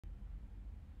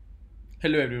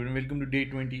Hello everyone, welcome to day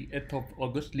 20th of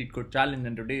August Leetcode challenge,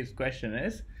 and today's question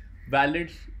is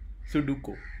valid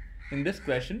Sudoku. In this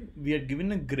question, we are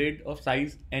given a grid of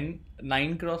size n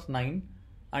 9 cross 9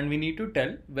 and we need to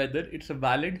tell whether it's a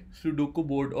valid Sudoku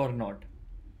board or not.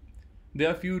 There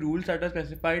are few rules that are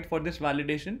specified for this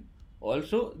validation.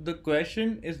 Also, the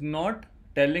question is not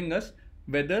telling us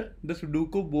whether the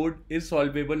Sudoku board is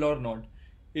solvable or not.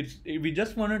 We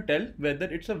just want to tell whether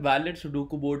it's a valid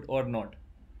Sudoku board or not.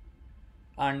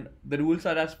 And the rules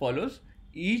are as follows.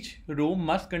 Each row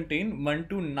must contain 1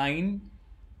 to 9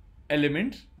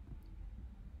 elements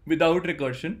without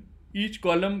recursion. Each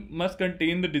column must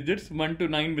contain the digits 1 to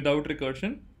 9 without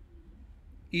recursion.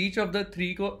 Each of the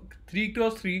 3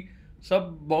 cross 3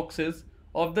 sub boxes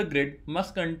of the grid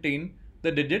must contain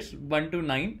the digits 1 to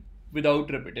 9 without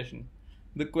repetition.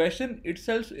 The question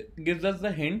itself gives us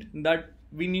the hint that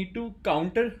we need to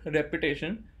counter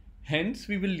repetition, hence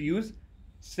we will use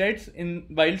sets in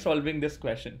while solving this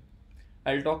question.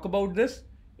 I'll talk about this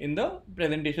in the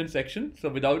presentation section. So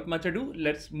without much ado,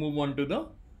 let's move on to the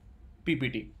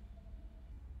PPT.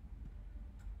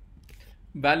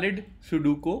 Valid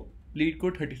Sudoku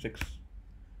Leetcode 36.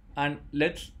 And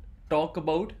let's talk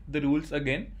about the rules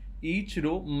again. Each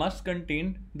row must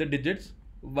contain the digits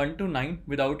 1 to 9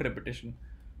 without repetition.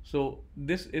 So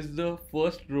this is the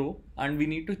first row and we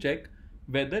need to check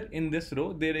whether in this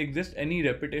row there exists any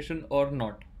repetition or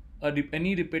not,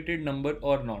 any repeated number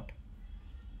or not.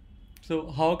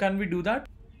 So how can we do that?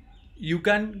 You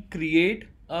can create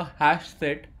a hash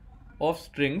set of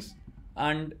strings,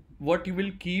 and what you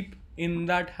will keep in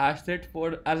that hash set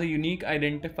for as a unique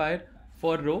identifier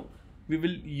for row, we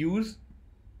will use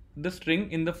the string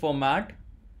in the format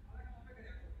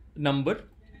number,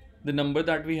 the number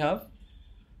that we have,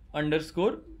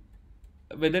 underscore,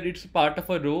 whether it's part of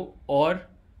a row or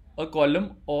a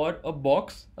column or a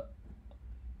box,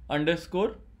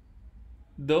 underscore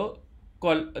the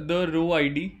row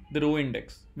ID, the row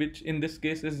index, which in this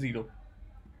case is 0.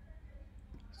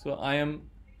 So I am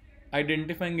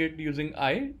identifying it using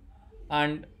I,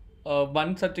 and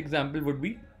one such example would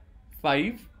be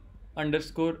 5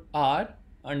 underscore R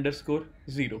underscore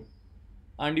 0,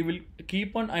 and you will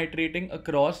keep on iterating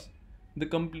across the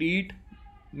complete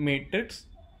matrix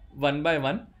one by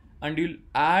one, and you'll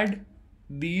add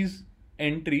these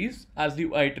entries as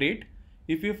you iterate.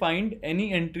 If you find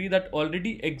any entry that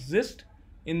already exists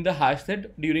in the hash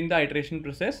set during the iteration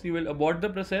process, you will abort the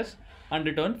process and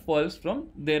return false from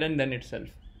there and then itself.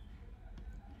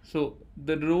 So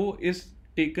the row is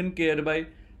taken care by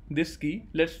this key.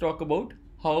 Let's talk about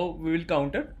how we will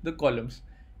counter the columns.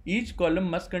 Each column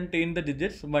must contain the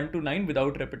digits 1 to 9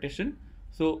 without repetition.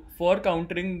 So for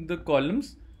countering the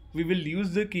columns, we will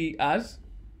use the key as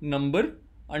number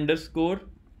underscore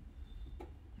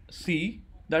C,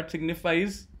 that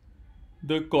signifies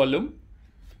the column,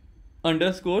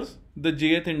 underscores the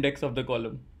jth index of the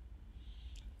column.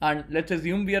 And let's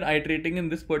assume we are iterating in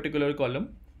this particular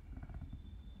column.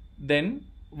 Then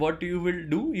what you will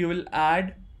do, you will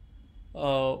add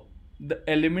the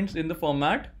elements in the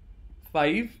format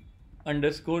 5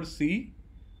 underscore C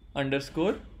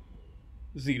underscore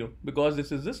 0, because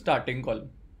this is the starting column.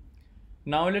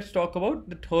 Now let's talk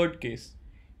about the third case.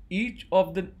 Each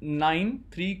of the 9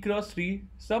 3 cross 3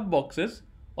 sub boxes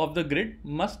of the grid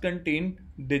must contain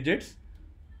digits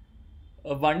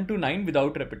 1 to 9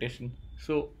 without repetition.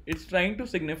 So it's trying to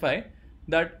signify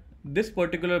that this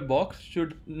particular box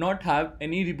should not have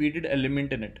any repeated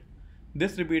element in it.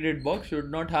 This repeated box should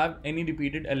not have any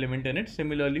repeated element in it.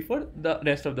 Similarly for the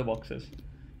rest of the boxes.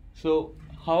 So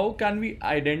how can we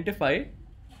identify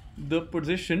the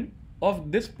position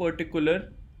of this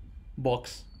particular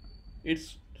box?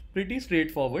 It's pretty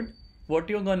straightforward. What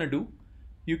you're gonna do,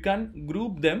 you can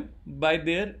group them by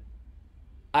their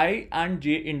I and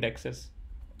j indexes.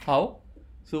 How?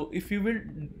 So if you will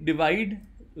divide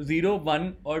 0,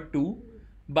 1 or 2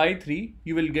 by 3,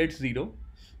 you will get 0.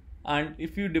 And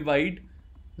if you divide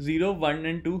 0, 1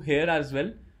 and 2 here as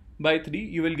well by 3,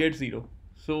 you will get 0.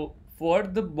 So for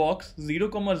the box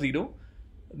 0, 0,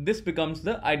 this becomes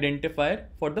the identifier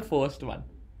for the first one.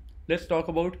 Let's talk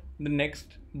about the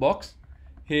next box.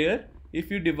 Here,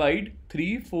 if you divide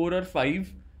 3, 4 or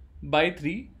 5 by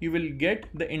 3, you will get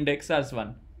the index as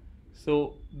 1.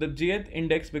 So the jth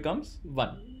index becomes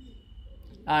 1.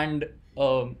 And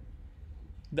the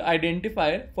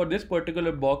identifier for this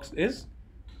particular box is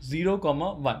 0,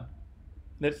 1.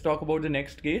 Let's talk about the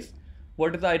next case.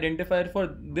 What is the identifier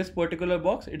for this particular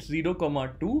box? It's 0,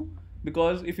 2,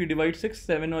 because if you divide 6,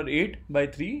 7 or 8 by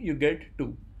 3, you get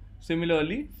 2.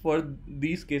 Similarly, for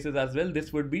these cases as well,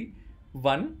 this would be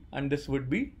 1 and this would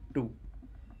be 2.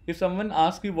 If someone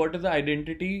asks you what is the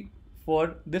identity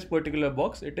For this particular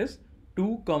box it is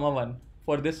 2 comma 1.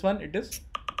 For this one it is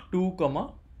 2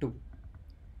 comma 2.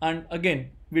 And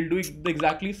again we'll do the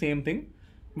exactly same thing.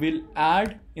 We'll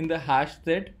add in the hash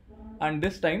set, and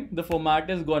this time the format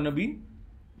is gonna be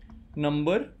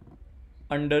number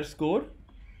underscore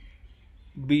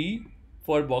b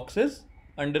for boxes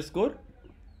underscore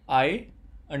I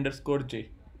underscore j.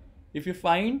 If you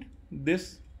find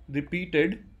this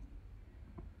repeated,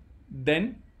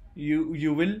 then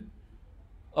you will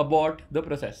abort the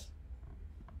process.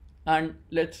 And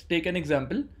let's take an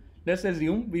example. Let's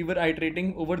assume we were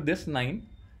iterating over this 9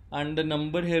 and the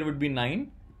number here would be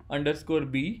 9 underscore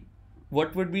b.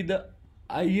 What would be the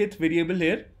ith variable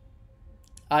here?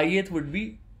 Ith would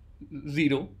be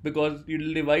 0 because you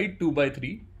will divide 2 by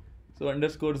 3. So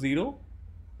underscore 0.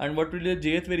 And what will be the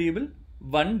jth variable?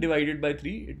 1 divided by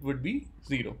 3, it would be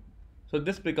 0. So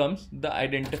this becomes the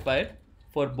identifier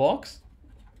for box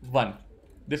 1,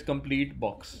 this complete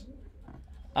box.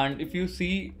 And if you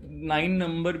see 9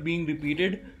 number being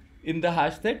repeated in the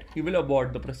hash set, you will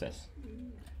abort the process.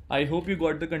 I hope you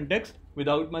got the context.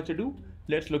 Without much ado,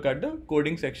 let's look at the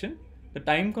coding section. The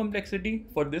time complexity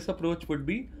for this approach would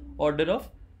be order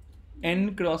of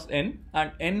n cross n,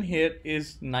 and n here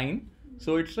is 9.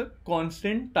 So it's a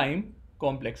constant time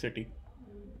complexity,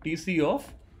 TC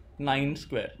of 9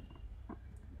 square.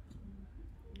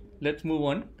 Let's move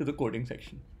on to the coding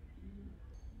section.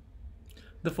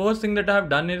 The first thing that I have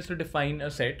done is to define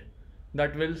a set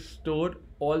that will store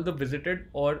all the visited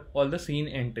or all the seen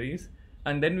entries,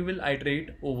 and then we will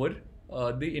iterate over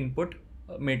the input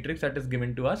matrix that is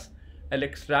given to us. I'll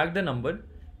extract the number.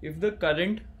 If the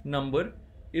current number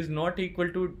is not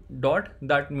equal to dot,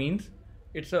 that means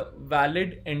it's a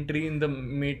valid entry in the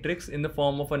matrix in the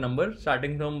form of a number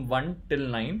starting from 1 till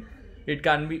 9. It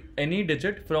can be any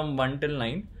digit from 1 till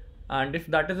 9, and if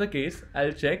that is the case,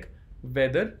 I'll check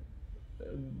whether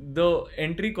the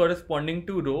entry corresponding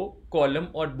to row, column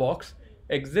or box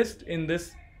exists in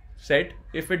this set.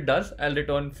 If it does, I'll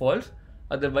return false.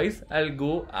 Otherwise, I'll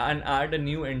go and add a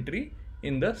new entry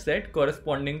in the set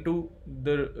corresponding to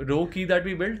the row key that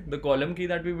we built, the column key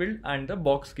that we built, and the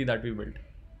box key that we built.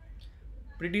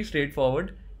 Pretty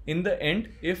straightforward. In the end,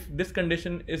 if this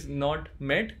condition is not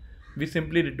met, we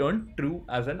simply return true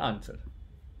as an answer.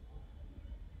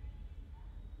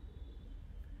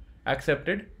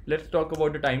 Accepted. Let's talk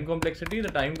about the time complexity. The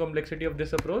time complexity of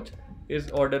this approach is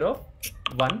order of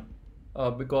 1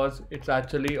 because it's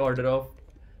actually order of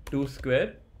 2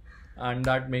 square, and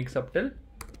that makes up till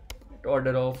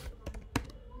order of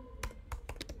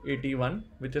 81,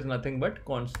 which is nothing but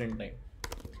constant time.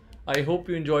 I hope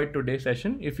you enjoyed today's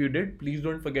session. If you did, please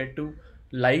don't forget to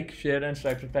like, share and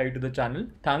subscribe to the channel.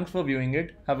 Thanks for viewing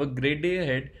it. Have a great day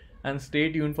ahead and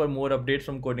stay tuned for more updates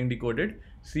from Coding Decoded.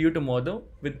 See you tomorrow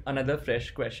with another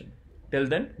fresh question. Till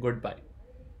then, goodbye.